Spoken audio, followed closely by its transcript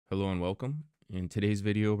Hello and welcome. In today's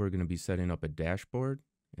video, we're going to be setting up a dashboard,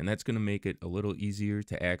 and that's going to make it a little easier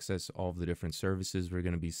to access all of the different services we're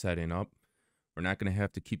going to be setting up. We're not going to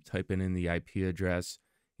have to keep typing in the IP address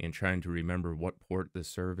and trying to remember what port the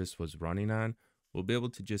service was running on. We'll be able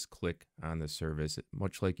to just click on the service,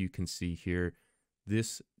 much like you can see here.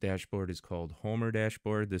 This dashboard is called Homer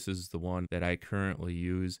Dashboard. This is the one that I currently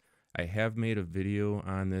use. I have made a video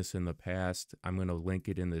on this in the past. I'm going to link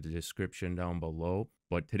it in the description down below.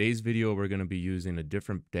 But today's video, we're going to be using a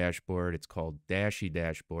different dashboard. It's called Dashy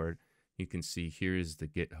Dashboard. You can see here is the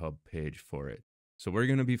GitHub page for it. So we're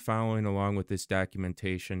going to be following along with this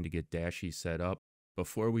documentation to get Dashy set up.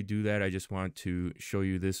 Before we do that, I just want to show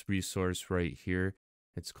you this resource right here.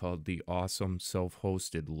 It's called the Awesome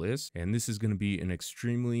Self-Hosted List. And this is going to be an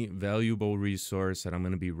extremely valuable resource that I'm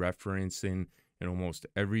going to be referencing in almost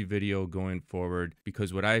every video going forward,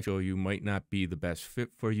 because what I show you might not be the best fit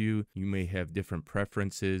for you. You may have different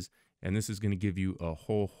preferences, and this is going to give you a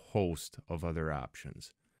whole host of other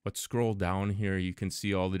options. Let's scroll down here. You can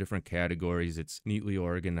see all the different categories. It's neatly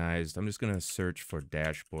organized. I'm just going to search for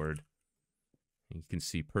dashboard. You can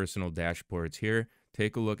see personal dashboards here.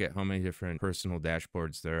 Take a look at how many different personal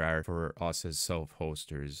dashboards there are for us as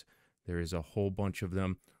self-hosters. There is a whole bunch of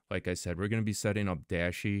them. Like I said, we're going to be setting up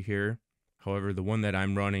Dashy here. However, the one that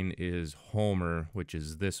I'm running is Homer, which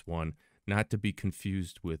is this one, not to be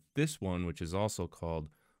confused with this one, which is also called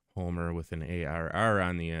Homer with an ARR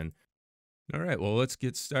on the end. All right, well, let's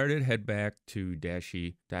get started. Head back to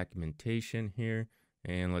Dashy Documentation here,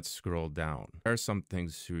 and let's scroll down. There are some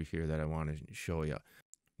things through here that I want to show you.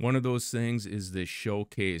 One of those things is this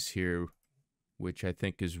showcase here, which I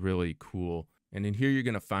think is really cool. And in here, you're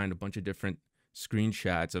going to find a bunch of different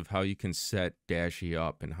screenshots of how you can set Dashy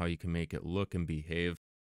up and how you can make it look and behave.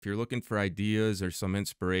 If you're looking for ideas or some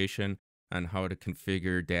inspiration on how to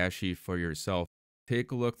configure Dashy for yourself, take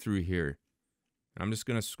a look through here. I'm just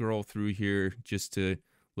going to scroll through here just to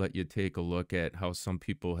let you take a look at how some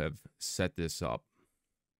people have set this up.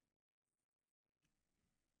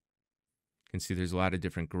 You can see there's a lot of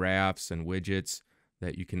different graphs and widgets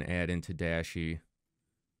that you can add into Dashy.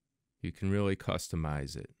 You can really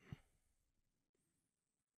customize it.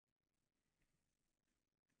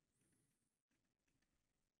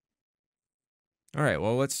 All right,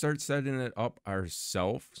 well, let's start setting it up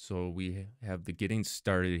ourselves. So we have the getting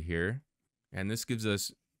started here. And this gives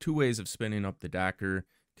us two ways of spinning up the Docker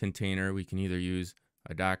container. We can either use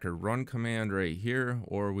a Docker run command right here,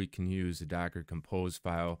 or we can use a Docker compose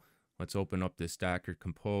file. Let's open up this Docker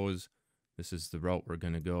compose. This is the route we're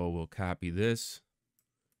going to go. We'll copy this,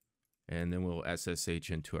 and then we'll SSH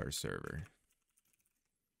into our server.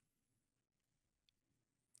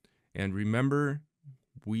 And remember,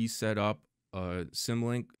 we set up a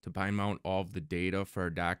symlink to bind mount all of the data for our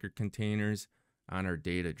Docker containers on our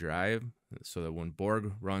data drive, so that when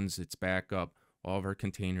Borg runs its backup, all of our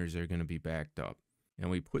containers are going to be backed up.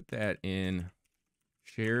 And we put that in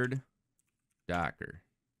shared Docker.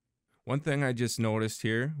 One thing I just noticed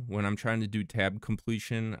here, when I'm trying to do tab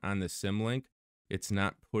completion on the symlink, it's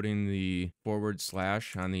not putting the /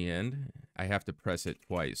 on the end. I have to press it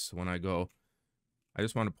twice. When I go, I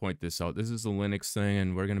just want to point this out. This is a Linux thing,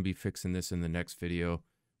 and we're going to be fixing this in the next video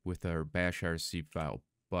with our bashrc file.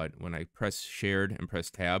 But when I press shared and press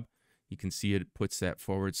tab, you can see it puts that /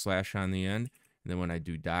 on the end. And then when I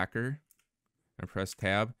do Docker and press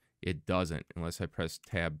tab, it doesn't unless I press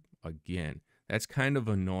tab again. That's kind of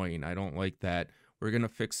annoying. I don't like that. We're going to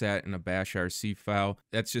fix that in a bashrc file.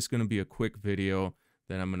 That's just going to be a quick video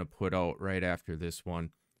that I'm going to put out right after this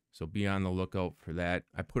one. So be on the lookout for that.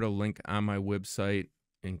 I put a link on my website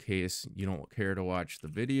in case you don't care to watch the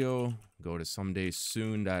video. Go to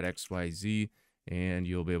somedaysoon.xyz and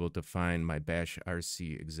you'll be able to find my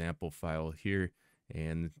bashrc example file here.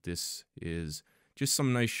 And this is just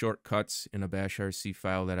some nice shortcuts in a bashrc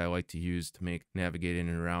file that I like to use to make navigating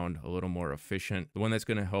around a little more efficient. The one that's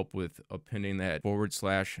going to help with appending that /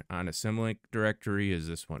 on a symlink directory is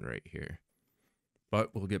this one right here.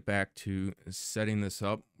 But we'll get back to setting this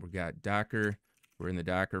up. We got Docker, we're in the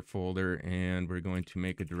Docker folder, and we're going to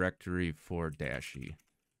make a directory for Dashy.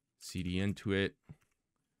 CD into it.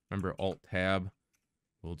 Remember Alt-Tab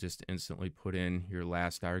will just instantly put in your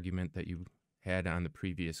last argument that you had on the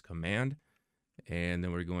previous command. And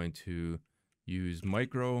then we're going to use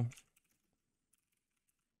micro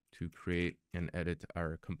to create and edit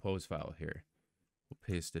our compose file here. We'll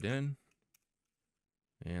paste it in.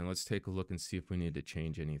 And let's take a look and see if we need to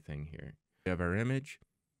change anything here. We have our image.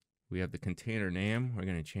 We have the container name. We're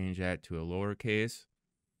going to change that to a lowercase.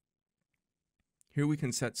 Here we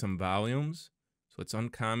can set some volumes. So let's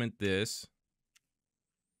uncomment this.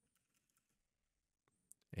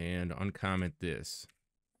 and uncomment this.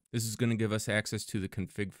 This is going to give us access to the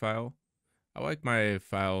config file. I like my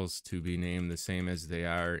files to be named the same as they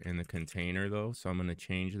are in the container though, so I'm going to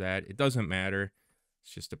change that. It doesn't matter.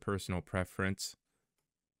 It's just a personal preference.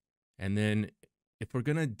 And then if we're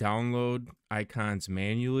going to download icons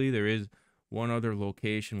manually, there is one other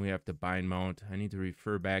location we have to bind mount. I need to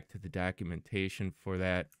refer back to the documentation for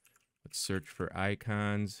that. Let's search for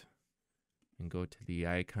icons and go to the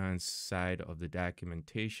icons side of the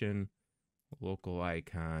documentation, local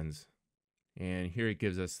icons. And here it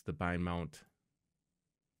gives us the bind mount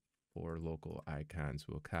for local icons.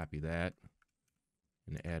 We'll copy that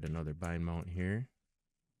and add another bind mount here.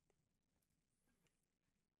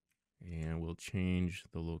 And we'll change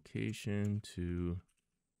the location to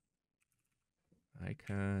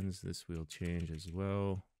icons. This we'll change as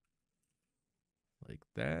well, like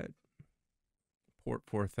that. Port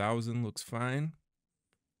 4000 looks fine.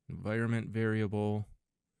 Environment variable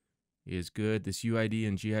is good. This UID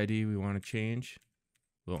and GID we want to change.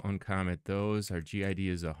 We'll uncomment those. Our GID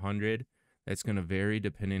is 100. That's going to vary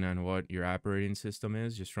depending on what your operating system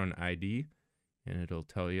is. Just run ID and it'll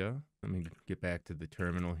tell you. Let me get back to the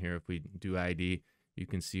terminal here. If we do ID, you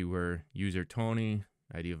can see we're user Tony,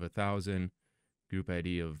 ID of 1000, group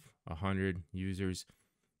ID of 100 users.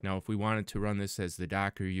 Now, if we wanted to run this as the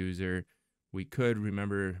Docker user, we could.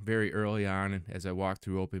 Remember very early on as I walked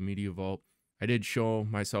through Open Media Vault, I did show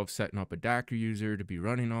myself setting up a Docker user to be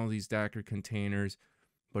running all these Docker containers,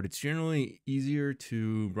 but it's generally easier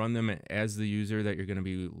to run them as the user that you're going to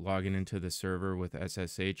be logging into the server with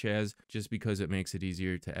SSH as, just because it makes it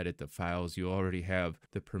easier to edit the files. You already have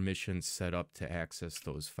the permissions set up to access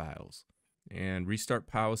those files. And restart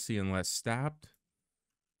policy unless stopped.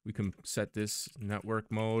 We can set this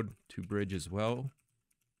network mode to bridge as well.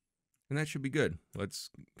 And that should be good. Let's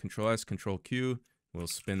Control S, Control Q. We'll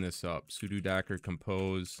spin this up. Sudo docker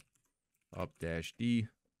compose up-d.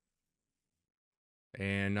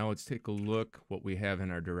 And now let's take a look what we have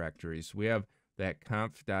in our directories. We have that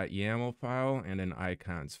conf.yaml file and an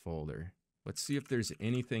icons folder. Let's see if there's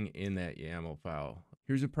anything in that YAML file.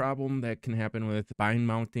 Here's a problem that can happen with bind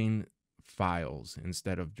mounting files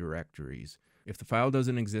instead of directories. If the file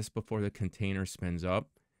doesn't exist before the container spins up,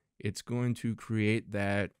 it's going to create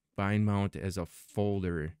that bind mount as a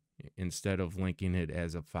folder instead of linking it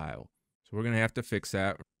as a file. So we're going to have to fix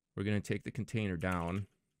that. We're going to take the container down.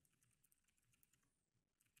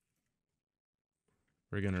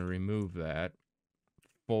 We're going to remove that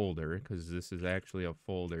folder because this is actually a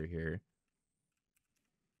folder here.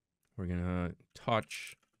 We're going to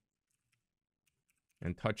touch,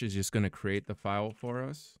 and touch is just going to create the file for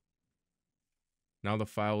us. Now the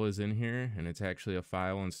file is in here and it's actually a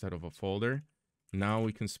file instead of a folder. Now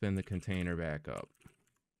we can spin the container back up.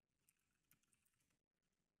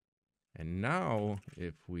 And now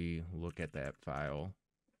if we look at that file,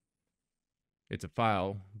 it's a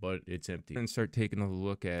file, but it's empty. And start taking a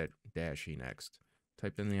look at Dashy next.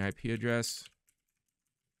 Type in the IP address,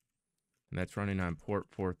 and that's running on port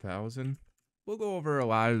 4000. We'll go over a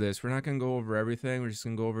lot of this. We're not going to go over everything. We're just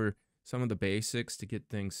going to go over some of the basics to get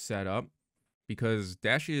things set up, because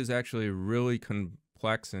Dashy is actually really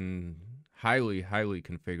complex and highly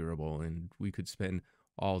configurable, and we could spend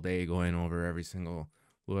all day going over every single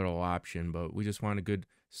little option, but we just want a good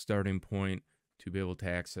starting point to be able to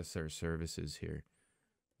access our services here.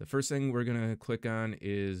 The first thing we're going to click on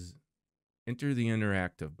is enter the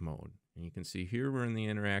interactive mode. And you can see here we're in the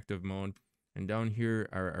interactive mode, and down here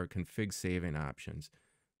are our config saving options.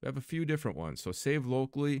 We have a few different ones. So save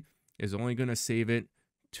locally is only going to save it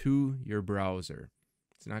to your browser.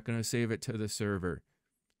 It's not going to save it to the server.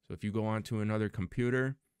 So if you go onto another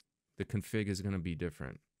computer, the config is going to be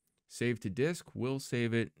different. Save to disk will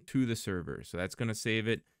save it to the server. So that's going to save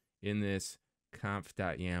it in this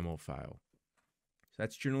conf.yaml file. So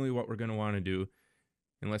that's generally what we're going to want to do,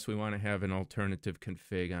 unless we want to have an alternative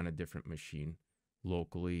config on a different machine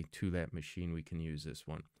locally to that machine. We can use this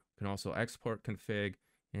one. We can also export config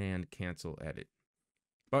and cancel edit.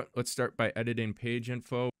 But let's start by editing page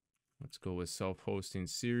info. Let's go with self-hosting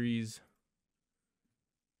series,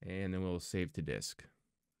 and then we'll save to disk.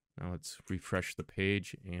 Now let's refresh the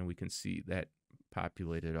page, and we can see that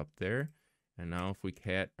populated up there. And now if we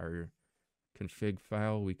cat our config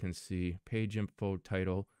file, we can see page info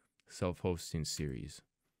title self-hosting series.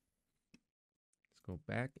 Let's go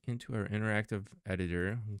back into our interactive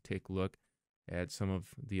editor and take a look at some of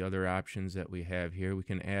the other options that we have here. We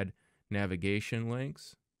can add navigation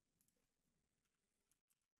links.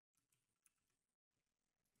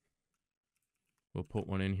 We'll put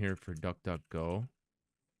one in here for DuckDuckGo.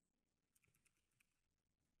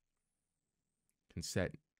 Can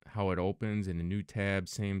set how it opens in a new tab,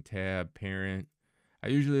 same tab, parent. I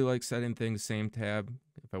usually like setting things same tab.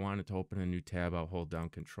 If I wanted to open a new tab, I'll hold down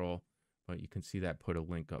Control. But you can see that put a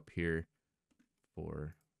link up here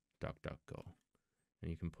for DuckDuckGo. And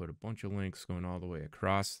you can put a bunch of links going all the way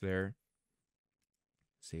across there.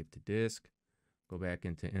 Save to disk. Go back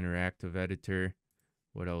into Interactive Editor.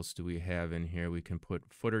 What else do we have in here? We can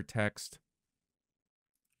put footer text.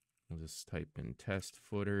 We'll just type in test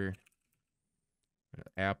footer,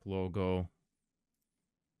 app logo.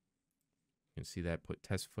 You can see that put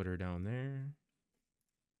test footer down there.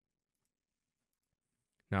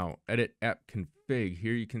 Now, edit app config.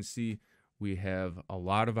 Here you can see we have a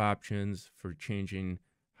lot of options for changing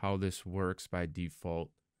how this works by default.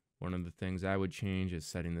 One of the things I would change is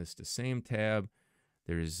setting this to same tab.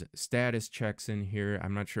 There's status checks in here.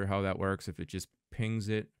 I'm not sure how that works. If it just pings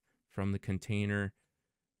it from the container,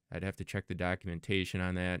 I'd have to check the documentation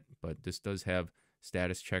on that. But this does have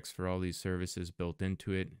status checks for all these services built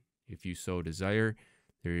into it. If you so desire,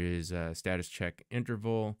 there is a status check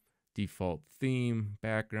interval, default theme,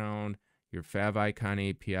 background, your favicon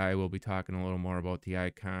API. We'll be talking a little more about the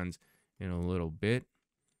icons in a little bit.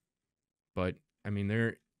 But I mean,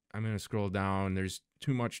 I'm going to scroll down. There's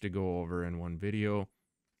too much to go over in one video.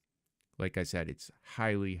 Like I said, it's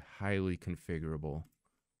highly, highly configurable.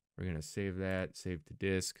 We're going to save that, save to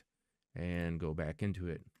disk, and go back into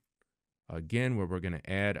it. Again, where we're going to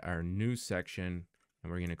add our new section,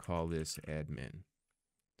 and we're going to call this admin.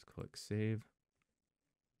 Let's click save.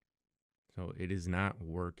 So it is not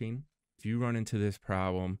working. If you run into this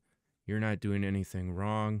problem, you're not doing anything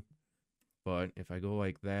wrong. But if I go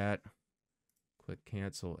like that, click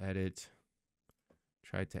cancel, edit,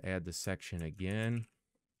 try to add the section again.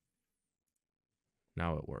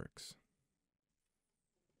 Now it works.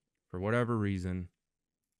 For whatever reason,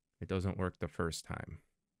 it doesn't work the first time.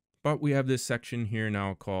 But we have this section here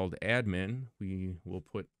now called admin. We will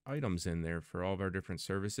put items in there for all of our different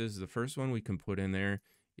services. The first one we can put in there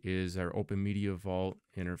is our Open Media Vault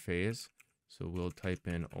interface. So we'll type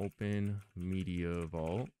in Open Media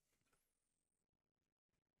Vault.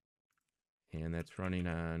 And that's running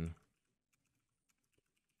on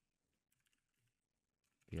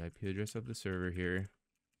the IP address of the server here.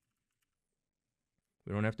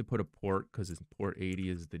 We don't have to put a port because port 80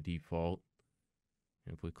 is the default.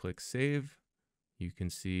 And if we click save, you can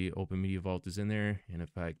see Open Media Vault is in there. And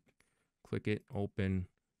if I click it, open,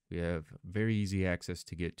 we have very easy access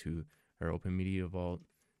to get to our Open Media Vault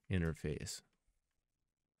interface.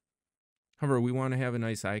 However, we want to have a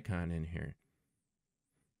nice icon in here.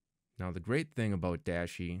 Now, the great thing about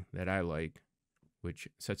Dashy that I like, which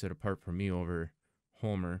sets it apart for me over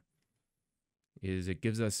Homer, is it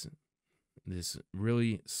gives us this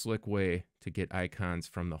really slick way to get icons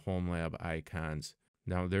from the Home Lab icons.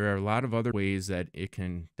 Now, there are a lot of other ways that it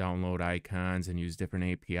can download icons and use different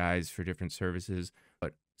APIs for different services.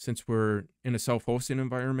 But since we're in a self-hosted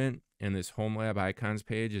environment and this Home Lab icons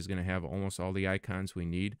page is going to have almost all the icons we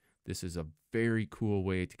need, this is a very cool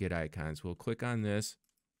way to get icons. We'll click on this.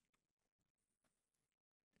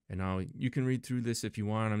 And now you can read through this if you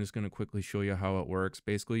want. I'm just going to quickly show you how it works.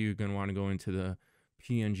 Basically, you're going to want to go into the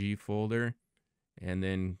PNG folder and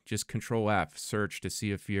then just Control F, search to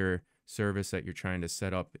see if your service that you're trying to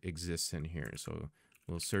set up exists in here. So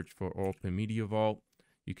we'll search for Open Media Vault.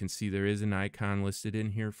 You can see there is an icon listed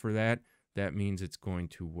in here for that. That means it's going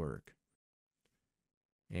to work.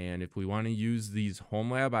 And if we want to use these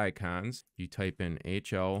Home Lab icons, you type in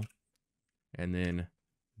HL and then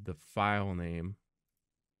the file name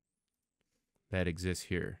that exists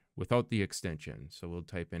here without the extension. So we'll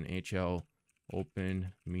type in HL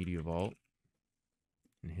Open Media Vault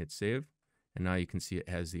and hit save. And now you can see it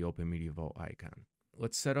has the Open Media Vault icon.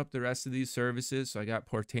 Let's set up the rest of these services. So I got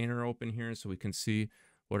Portainer open here so we can see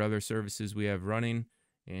what other services we have running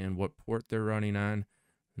and what port they're running on.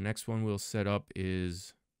 The next one we'll set up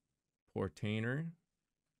is Portainer,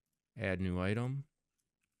 add new item,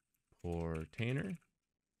 Portainer,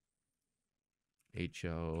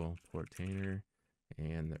 HL Portainer,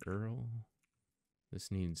 and the URL.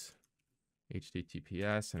 This needs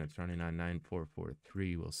HTTPS and it's running on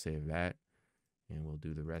 9443. We'll save that and we'll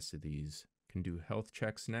do the rest of these. Can do health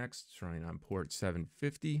checks next. It's running on port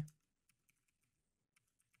 750.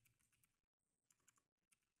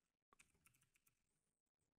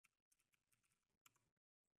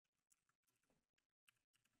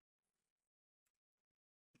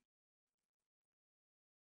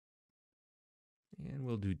 And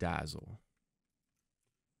we'll do Dazzle.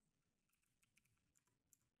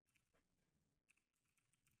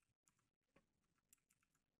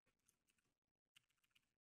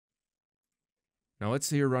 Now let's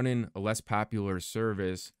say you're running a less popular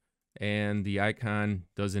service and the icon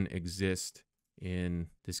doesn't exist in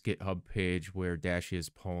this GitHub page where Dashy is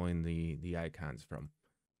pulling the icons from.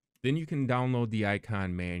 Then you can download the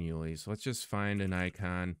icon manually. So let's just find an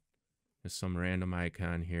icon, just some random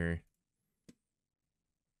icon here.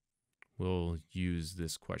 We'll use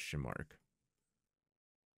this question mark.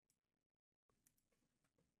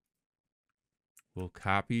 We'll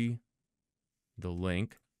copy the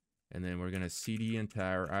link, and then we're going to cd into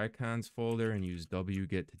our icons folder and use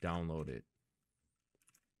wget to download it.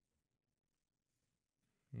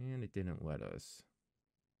 And it didn't let us.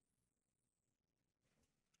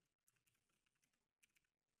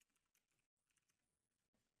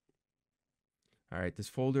 All right, this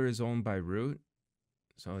folder is owned by root,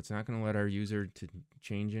 so it's not going to let our user to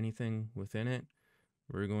change anything within it.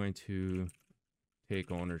 We're going to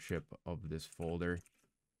take ownership of this folder.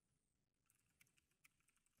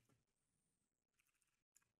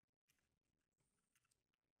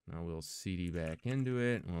 Now we'll cd back into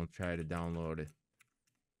it and we'll try to download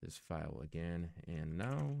this file again. And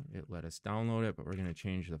now it let us download it, but we're going to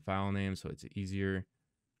change the file name so it's easier.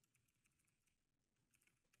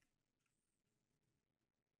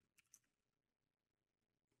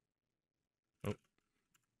 Oh.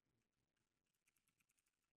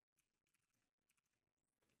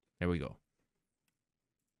 There we go.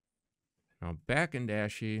 Now back in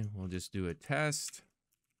Dashy, we'll just do a test.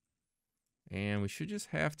 And we should just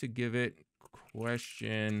have to give it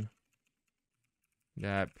question.png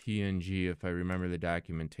if I remember the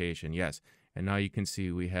documentation. Yes. And now you can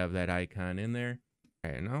see we have that icon in there.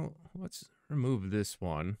 All right, now let's remove this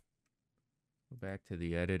one. Go back to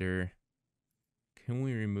the editor. Can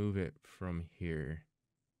we remove it from here?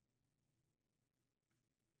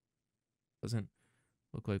 Doesn't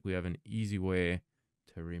look like we have an easy way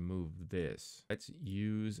to remove this. Let's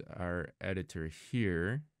use our editor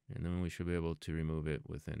here, and then we should be able to remove it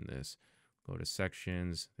within this. Go to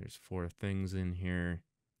sections. There's 4 things in here.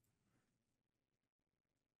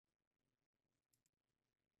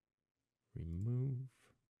 Remove.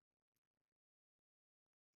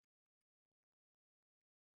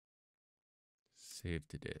 Save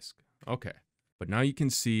to disk. Okay. But now you can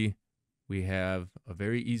see we have a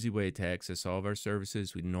very easy way to access all of our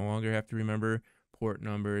services. We no longer have to remember port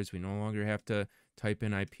numbers. We no longer have to type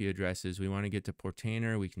in IP addresses. We want to get to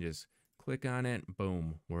Portainer. We can just click on it.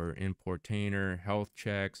 Boom. We're in Portainer, health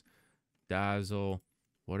checks, Dazzle,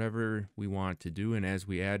 whatever we want to do. And as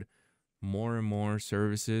we add more and more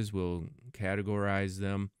services, we'll categorize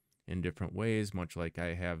them in different ways, much like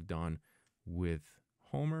I have done with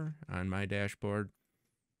Homer on my dashboard.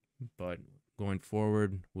 But going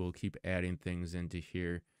forward, we'll keep adding things into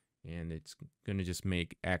here, and it's going to just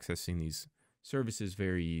make accessing these services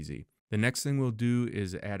very easy. The next thing we'll do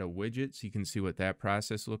is add a widget so you can see what that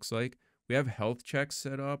process looks like. We have health checks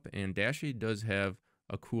set up, and Dashy does have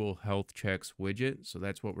a cool health checks widget, so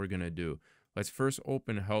that's what we're going to do. Let's first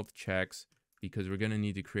open health checks because we're going to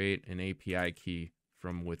need to create an API key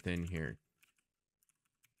from within here.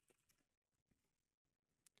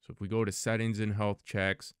 So if we go to settings in health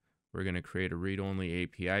checks, we're going to create a read-only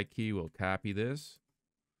API key. We'll copy this.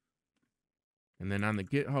 And then on the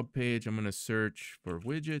GitHub page, I'm going to search for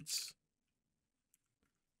widgets.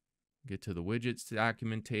 Get to the widgets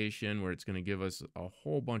documentation where it's going to give us a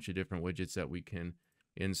whole bunch of different widgets that we can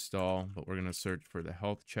install. But we're going to search for the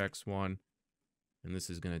health checks one. And this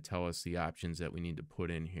is going to tell us the options that we need to put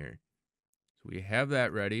in here. So we have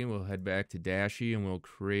that ready. We'll head back to Dashy and we'll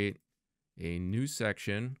create a new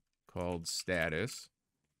section called status.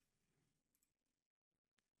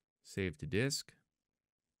 Save to disk.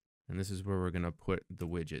 And this is where we're going to put the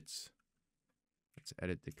widgets. Let's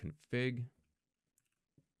edit the config.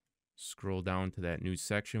 Scroll down to that new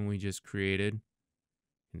section we just created. You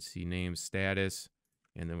can see name status.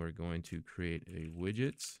 And then we're going to create a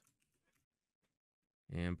widgets.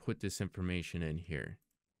 And put this information in here.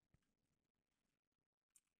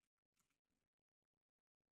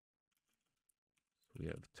 So we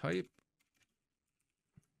have type.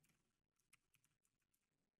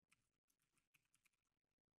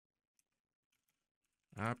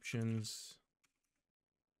 Options.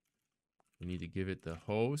 We need to give it the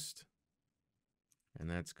host, and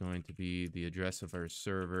that's going to be the address of our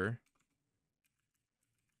server.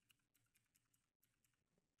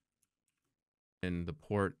 And the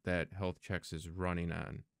port that health checks is running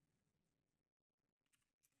on.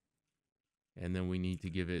 And then we need to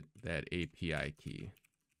give it that API key.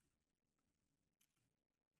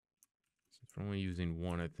 Since we're only using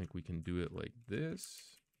one, I think we can do it like this.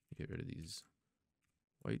 Get rid of these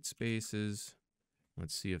white spaces.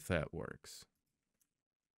 Let's see if that works.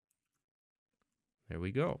 There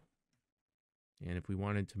we go. And if we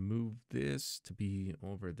wanted to move this to be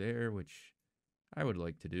over there, which I would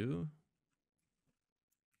like to do,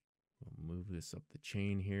 we'll move this up the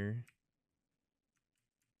chain here.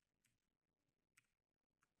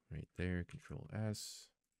 Right there, Control S,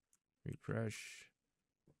 refresh.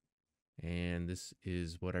 And this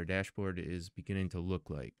is what our dashboard is beginning to look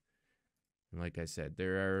like. And like I said,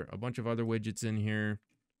 there are a bunch of other widgets in here.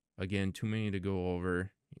 Again, too many to go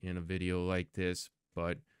over in a video like this,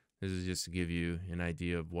 but this is just to give you an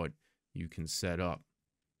idea of what you can set up.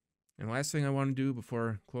 And last thing I want to do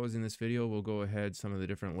before closing this video, we'll go ahead some of the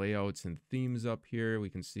different layouts and themes up here. We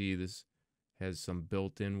can see this has some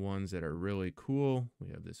built-in ones that are really cool.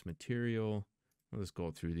 We have this material. Let's go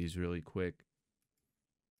through these really quick.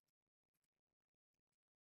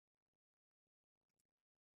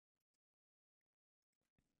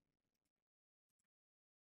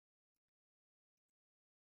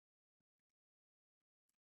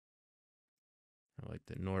 I like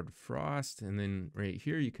the Nord Frost. And then right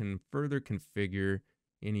here, you can further configure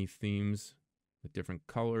any themes with different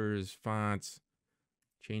colors, fonts,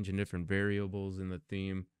 changing different variables in the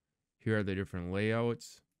theme. Here are the different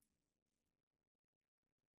layouts.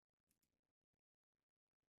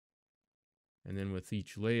 And then with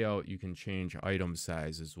each layout, you can change item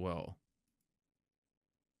size as well.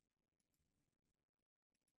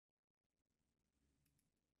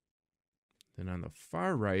 Then on the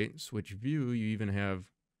far right, switch view, you even have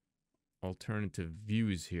alternative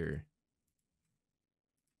views here.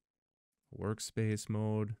 Workspace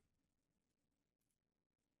mode.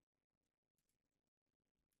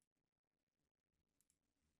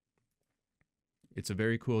 It's a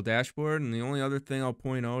very cool dashboard, and the only other thing I'll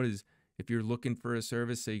point out is if you're looking for a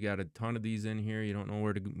service, say you got a ton of these in here, you don't know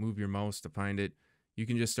where to move your mouse to find it, you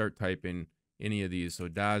can just start typing any of these. So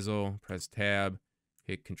Dazzle, press tab,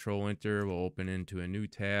 hit Control Enter, will open into a new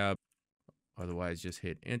tab. Otherwise, just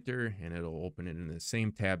hit Enter, and it'll open it in the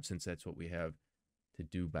same tab since that's what we have to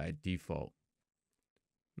do by default.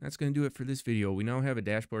 And that's going to do it for this video. We now have a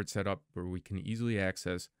dashboard set up where we can easily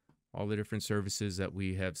access all the different services that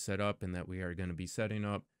we have set up and that we are going to be setting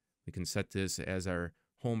up. We can set this as our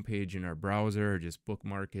home page in our browser or just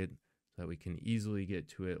bookmark it so that we can easily get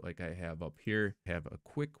to it like I have up here. Have a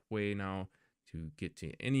quick way now to get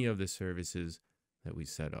to any of the services that we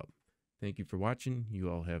set up. Thank you for watching. You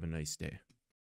all have a nice day.